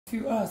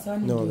Few hours,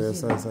 no,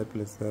 there's side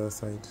plates, the other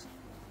side.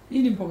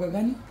 Hii ni mboga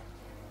gani?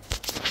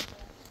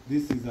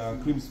 This is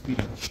cream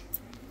spinach.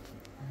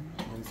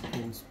 It's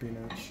cream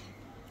spinach.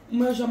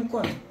 Umeosha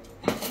mkono?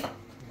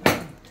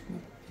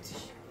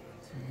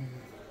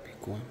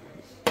 Pick one.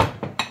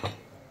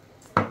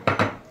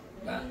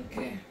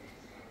 Okay.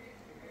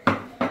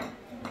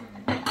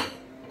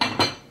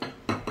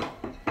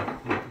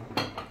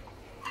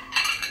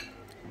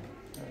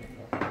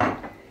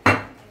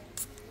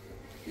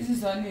 This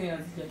is only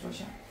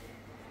hazijatosha.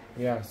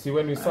 Yeah, see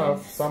when we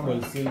serve, some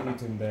will seal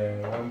it in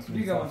the ones we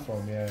Bigger serve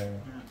from, yeah.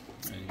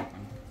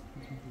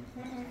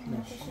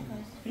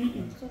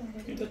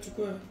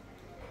 Itachukua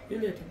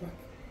ile itabaki.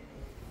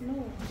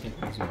 No.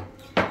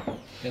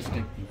 Just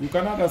take. You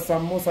can add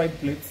some more side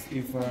plates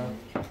if.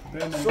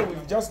 So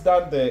we've just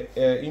done the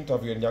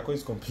interview and Nyako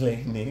is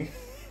complaining.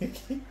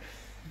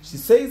 She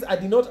says I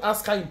did not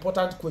ask her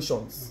important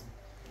questions.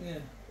 Yeah.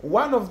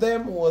 One of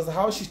them was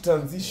how she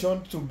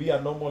transitioned to be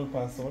a normal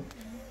person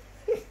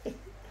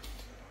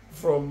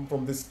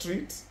from the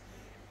street,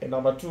 and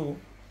number two,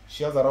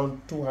 she has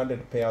around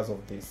 200 pairs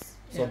of this.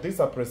 So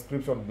these are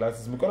prescription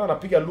glasses. Mkono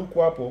anapiga look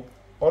hapo,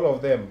 all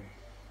of them.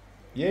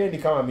 Yeye ni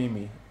kama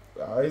mimi.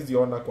 Hawezi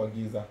ona kwa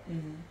giza.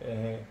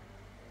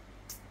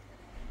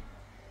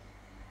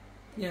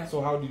 Yeah.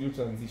 So how did you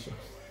transition?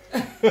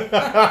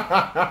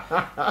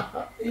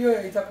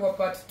 Hiyo itakuwa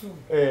part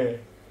 2.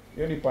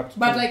 Hiyo ni part 2.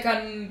 But I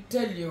can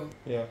tell you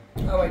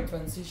how I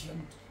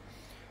transitioned.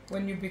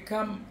 When you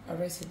become a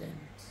resident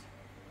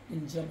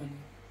in Germany,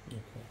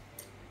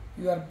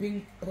 you are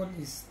being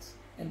policed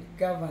and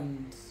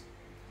governed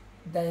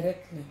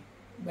directly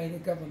by the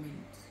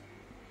government.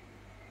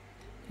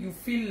 You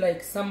feel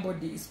like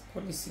somebody is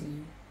policing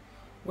you,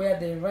 where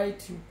they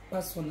write you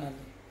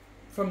personally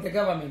from the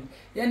government.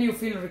 Then you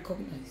feel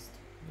recognized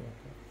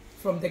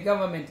from the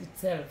government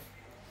itself,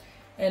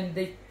 and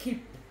they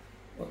keep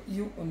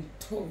you on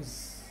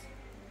toes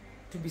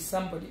to be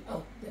somebody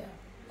out there,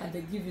 and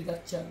they give you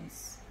that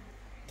chance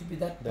to be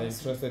that person. They're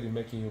interested in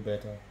making you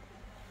better.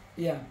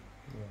 Yeah.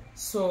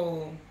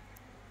 So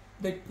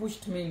they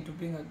pushed me into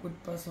being a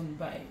good person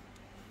by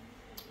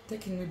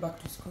taking me back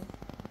to school,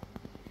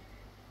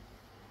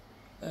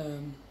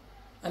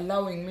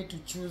 allowing me to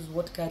choose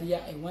what career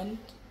I want.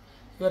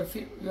 You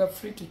are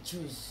free to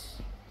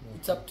choose.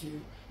 It's up to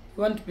you.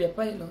 You want to be a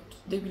pilot,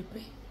 they will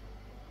pay.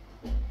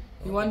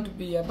 You want to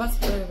be a bus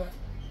driver,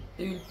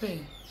 they will pay.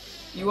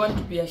 You want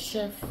to be a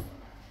chef,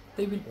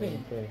 they will pay.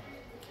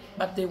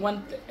 But they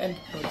want the end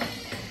product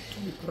to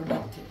be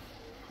productive.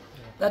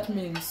 That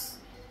means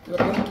you are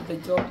going to the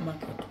job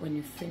market when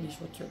you finish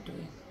what you're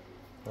doing.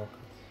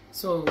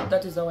 So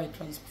that is how I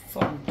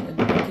transformed and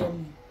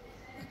became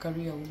a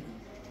career woman.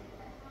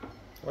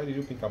 Why did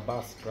you pick a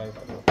bus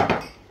driver?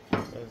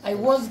 I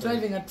was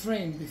driving a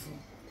train before.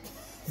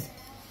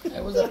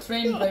 I was a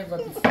train driver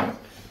before.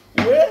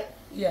 Where?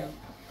 Yeah.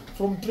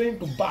 From train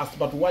to bus,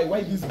 but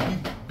why these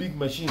big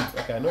machines?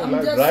 Okay, I know you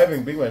like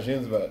driving big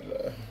machines, but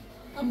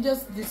I'm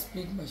just this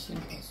big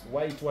machine person.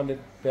 Why 200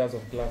 pairs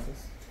of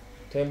glasses?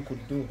 10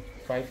 could do,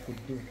 5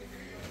 could do.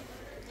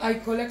 I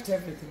collect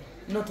everything,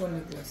 not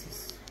only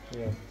glasses.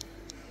 Yeah.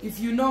 If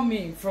you know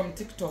me from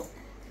TikTok,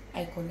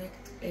 I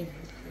collect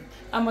everything.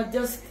 I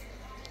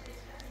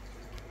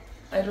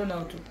don't know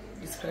how to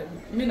describe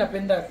it. Mimi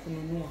napenda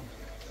kununua.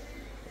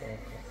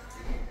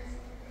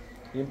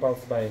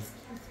 Impulse buys.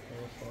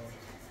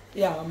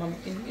 Yeah, I'm an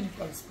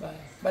impulse buyer,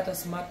 but a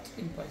smart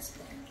impulse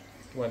buyer.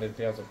 200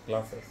 pairs of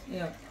glasses.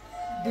 Yeah,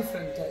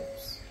 different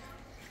types.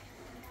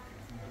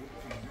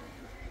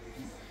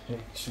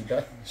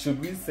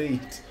 Should we say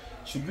it?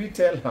 Should we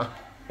tell her?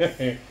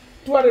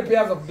 200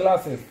 pairs of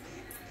glasses.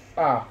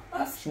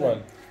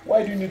 Sure.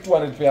 Why do you need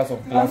 200 pairs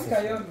of glasses?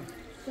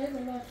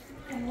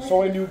 So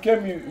when you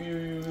came,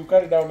 you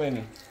carried how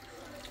many?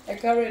 I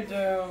carried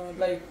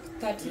like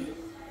 30.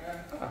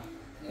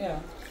 Yeah.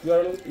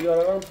 You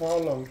are around for how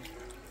long?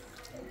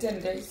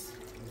 10 days.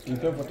 You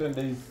came for 10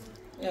 days?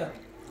 Yeah.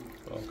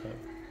 Okay.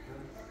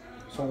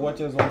 So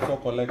watches also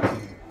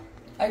collecting?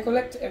 I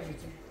collect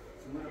everything.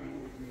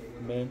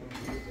 Men?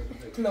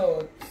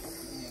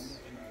 Clothes.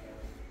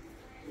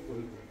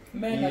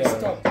 Men I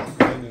stopped.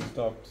 Men you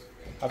stopped.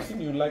 I've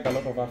seen you like a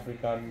lot of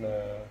African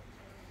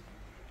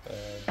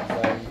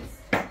designs.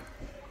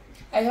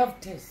 I have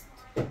taste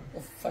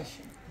of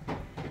fashion.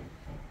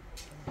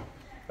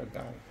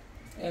 Okay.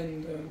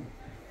 And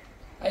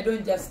I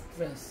don't just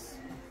dress.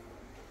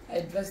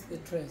 I dress the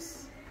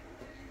dress.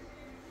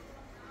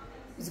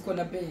 Ziko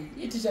na bei.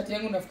 Hii t-shirt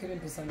yangu nafikiri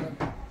pesa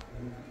ngapi?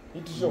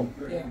 Hii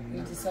t-shirt? Yeah,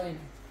 ni design.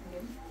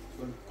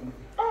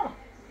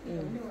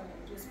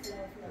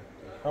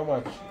 How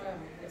much?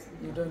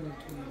 You don't need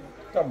to know.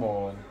 Come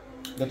on.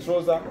 The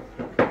trouser.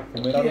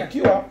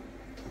 Umerarukiwa.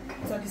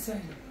 It's a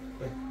design.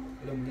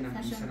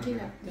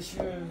 The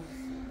shoes.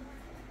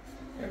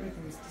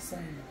 Everything is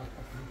designed.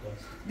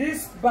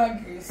 This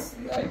bag is,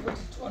 I got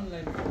it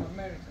online from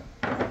America.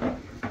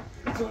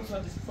 It's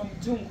also from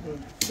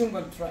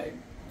Jungle tribe.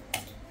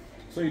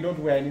 So you don't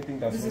wear anything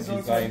that's this not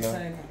is also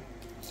designer.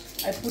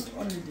 I put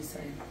only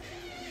design.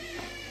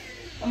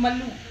 I'm a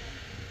look.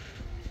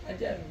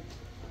 Ajaru.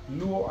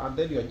 Luo, and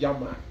then you're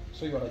German.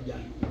 So you're a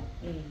Jalu.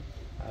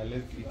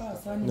 Let's eat.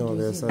 No,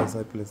 there's a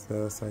side place, the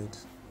other side.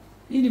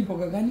 Hii ni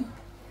mboga gani?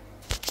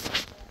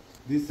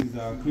 This is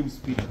a cream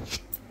spinach.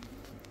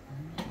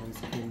 It's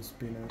cream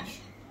spinach.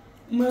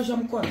 Umeosha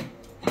mkono?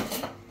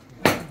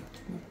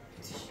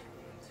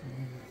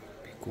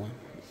 Pick one.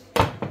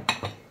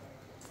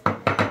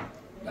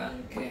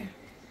 Okay.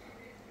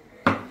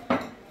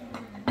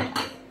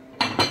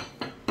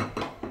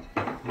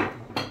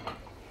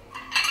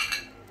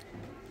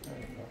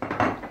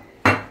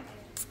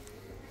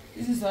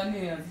 This is one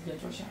here,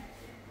 Jatosha.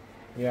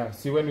 Yeah,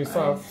 see when we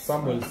serve,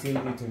 some will still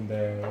eat in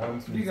the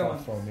ones we Bigger serve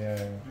ones. from.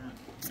 Yeah.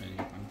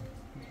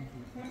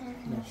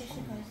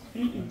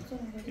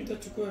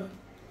 Itachukua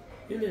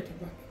ile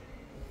itabaki.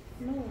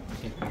 No.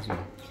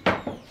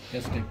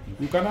 Yes, take.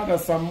 You can add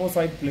some more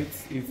side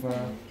plates if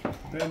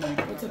then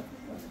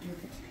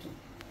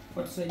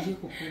Watusaidie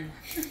kukula.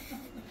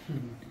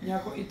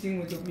 Nyako eating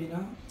with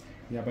Obinna.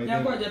 yeah, by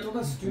Nyako then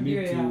hajatoka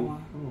studio need to-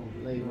 yawa.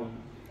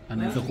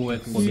 Anaweza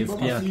kuweka kwa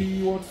guest yake.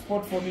 you would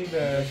spot for me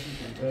the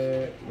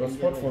your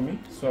spot for me,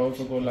 so I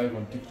also go live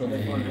on TikTok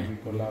and we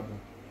collab.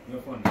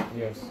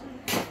 Yes.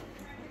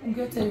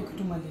 Ungeta hiyo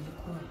kitu mali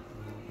ilikuwa.